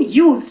just been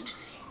used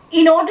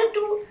in order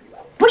to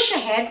push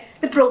ahead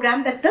the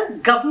program that the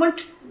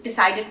government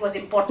decided was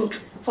important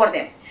for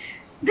them.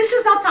 This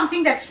is not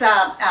something that's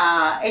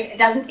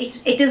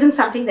it isn't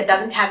something that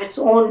doesn't have its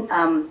own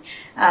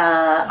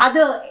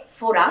other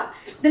fora.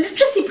 The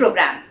literacy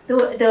program,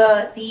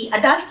 the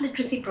adult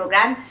literacy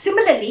program,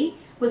 similarly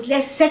was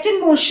less set in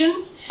motion.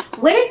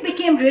 When it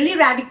became really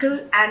radical,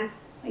 and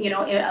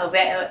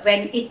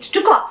when it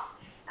took off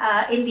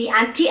in the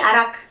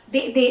anti-Arak,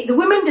 the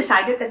women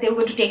decided that they were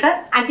going to take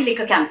an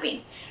anti-liquor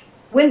campaign.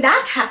 When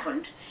that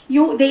happened,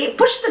 they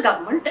pushed the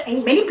government.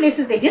 In many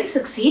places they did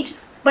succeed,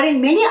 but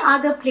in many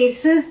other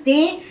places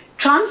they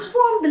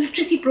transformed the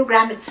literacy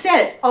program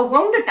itself, or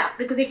wound it up,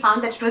 because they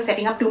found that it was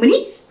setting up too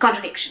many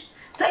contradictions.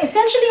 So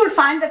essentially you'll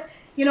find that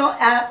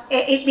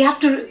they have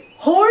to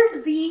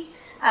hold the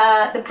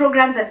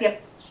programs that they're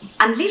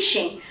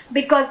unleashing,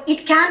 because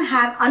it can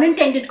have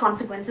unintended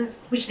consequences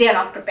which they are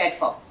not prepared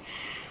for.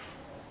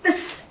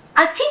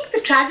 I think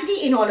the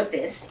tragedy in all of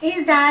this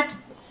is that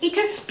it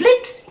has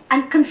split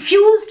and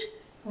confused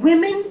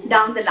women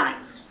down the line.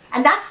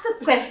 And that's the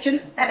question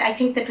that I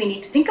think that we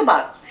need to think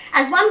about.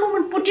 As one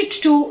woman put it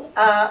to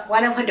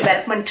one of her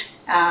development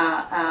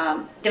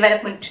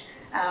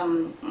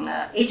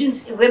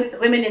agents,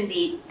 women in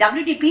the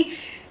WDP,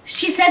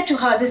 she said to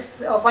her,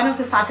 one of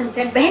the Satans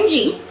said,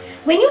 "Behenji,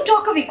 when you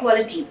talk of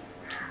equality,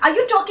 are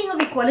you talking of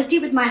equality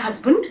with my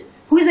husband,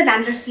 who is a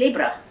landless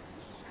laborer?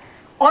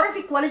 Or of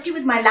equality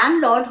with my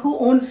landlord, who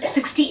owns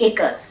 60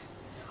 acres?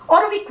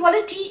 Or of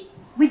equality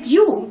with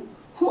you,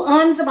 who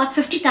earns about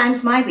 50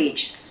 times my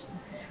wages?"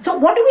 So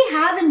what do we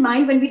have in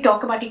mind when we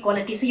talk about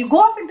equality? So you go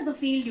off into the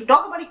field, you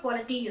talk about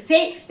equality, you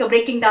say you're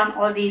breaking down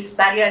all these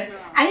barriers,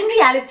 and in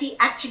reality,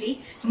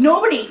 actually,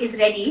 nobody is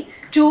ready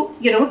to,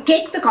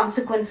 take the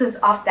consequences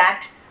of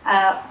that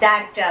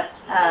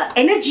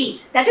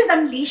energy that is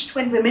unleashed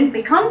when women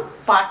become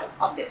part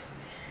of this.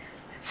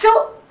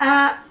 So,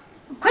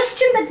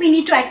 question that we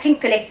need to, I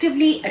think,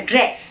 collectively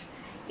address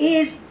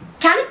is,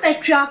 can a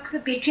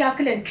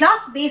patriarchal and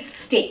class-based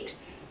state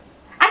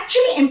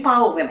actually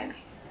empower women?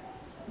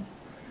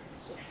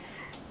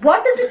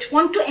 What does it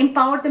want to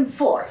empower them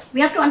for?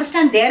 We have to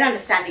understand their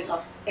understanding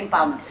of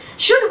empowerment.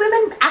 Should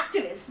women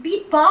activists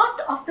be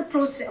part of the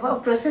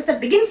process that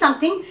begins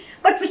something,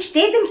 but which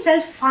they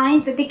themselves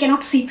find that they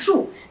cannot see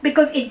through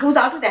because it goes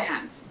out of their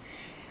hands?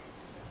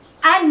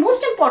 And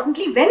most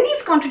importantly, when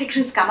these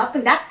contradictions come up,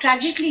 and that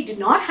tragically did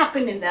not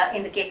happen in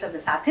the case of the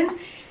Satins,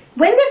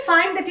 when they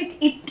find that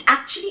it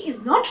actually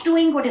is not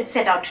doing what it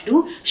set out to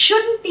do,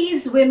 shouldn't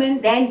these women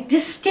then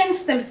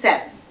distance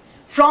themselves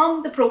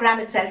from the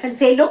program itself and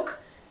say, look,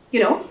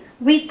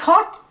 we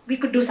thought we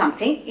could do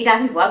something, it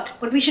hasn't worked,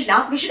 but they should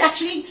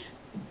actually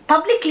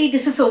publicly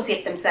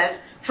disassociate themselves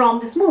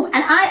from this move.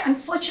 And I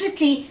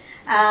unfortunately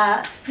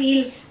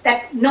feel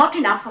that not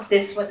enough of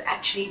this was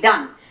actually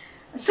done.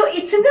 So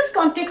it's in this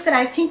context that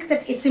I think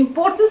that it's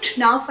important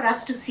now for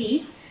us to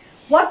see,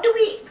 what do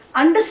we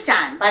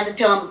understand by the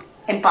term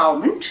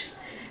empowerment?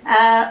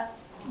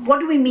 What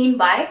do we mean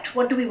by it?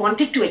 What do we want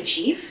it to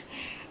achieve?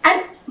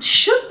 And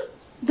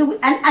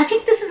and I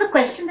think this is a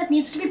question that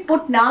needs to be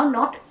put now.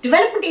 Not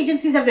development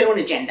agencies have their own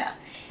agenda.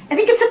 I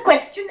think it's a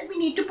question that we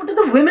need to put to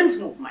the women's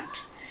movement.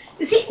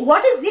 You see,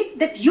 what is it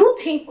that you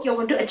think you're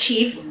going to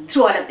achieve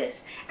through all of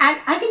this? And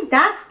I think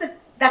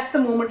that's the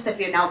moment that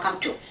we have now come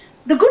to.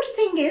 The good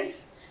thing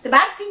is, the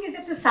bad thing is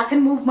that the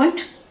Satin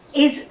movement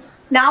is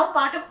now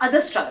part of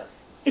other struggles.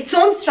 Its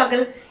own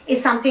struggle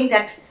is something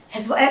that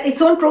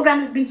its own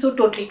program has been so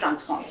totally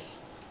transformed.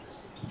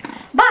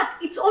 But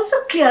it's also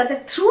clear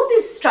that through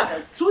these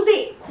struggles, through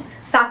the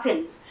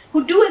Satins,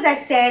 who do, as I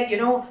said,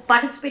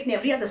 participate in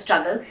every other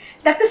struggle,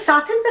 that the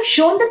Satins have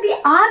shown that they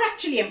are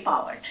actually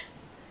empowered.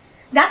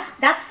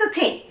 That's the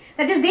thing.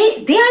 That is,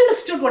 they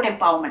understood what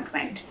empowerment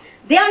meant.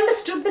 They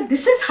understood that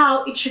this is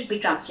how it should be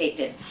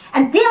translated.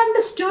 And they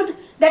understood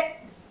that,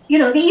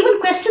 they even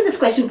questioned this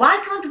question, why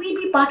can't we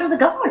be part of the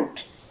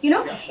government?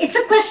 It's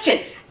a question.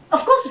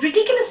 Of course,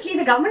 ridiculously,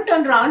 the government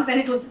turned around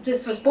when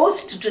this was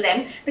posed to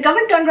them. The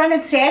government turned around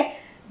and said,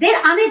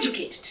 they're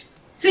uneducated,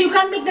 so you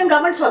can't make them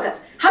government workers.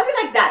 How do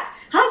you like that?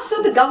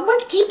 So the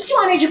government keeps you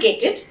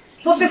uneducated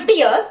for 50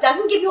 years,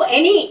 doesn't give you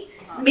any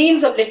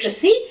means of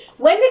literacy.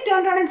 When they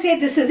turn around and say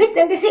this is it,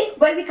 then they say,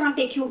 well, we can't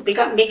make you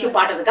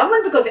part of the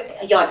government because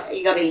you're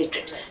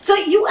illiterate. So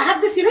you have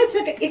this,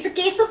 it's a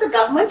case of the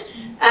government,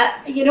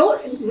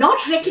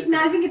 not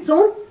recognizing its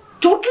own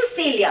total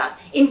failure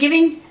in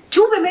giving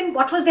to women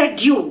what was their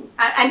due,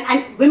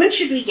 and women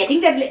should be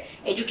getting their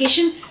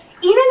education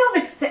in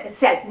and of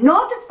itself,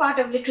 not as part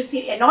of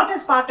literacy, not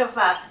as part of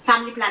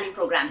family planning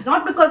programs,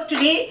 not because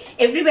today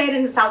everywhere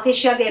in South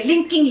Asia they are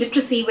linking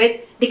literacy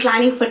with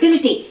declining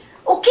fertility.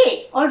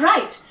 Okay, all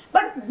right,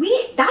 but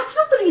that's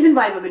not the reason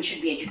why women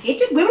should be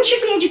educated. Women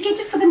should be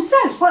educated for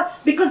themselves,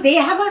 because they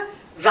have a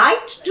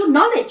right to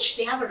knowledge,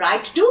 they have a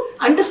right to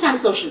understand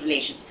social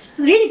relations.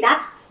 So really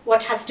that's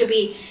what has to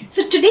be.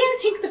 So today I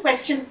think the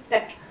question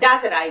that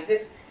does arise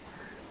is,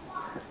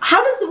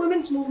 how does the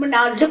women's movement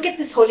now look at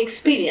this whole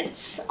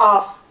experience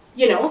of,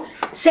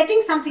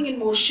 setting something in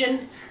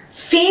motion,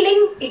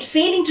 failing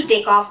to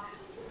take off?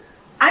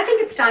 I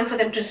think it's time for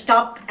them to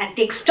stop and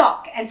take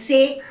stock and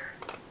say,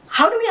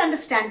 how do we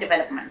understand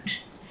development?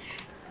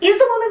 Is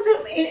the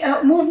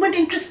women's movement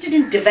interested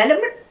in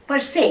development per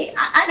se? And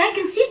I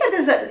can see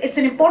that it's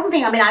an important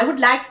thing. I mean, I would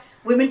like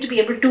women to be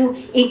able to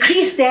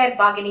increase their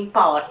bargaining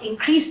power,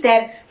 increase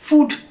their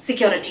food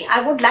security.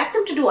 I would like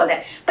them to do all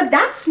that. But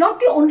that's not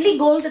the only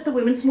goal that the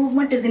women's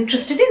movement is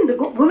interested in. The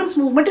women's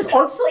movement is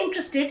also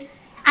interested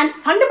and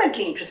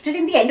fundamentally interested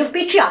in the end of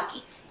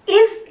patriarchy.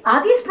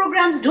 Are these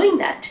programs doing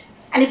that?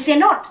 And if they're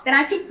not, then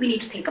I think we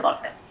need to think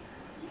about them.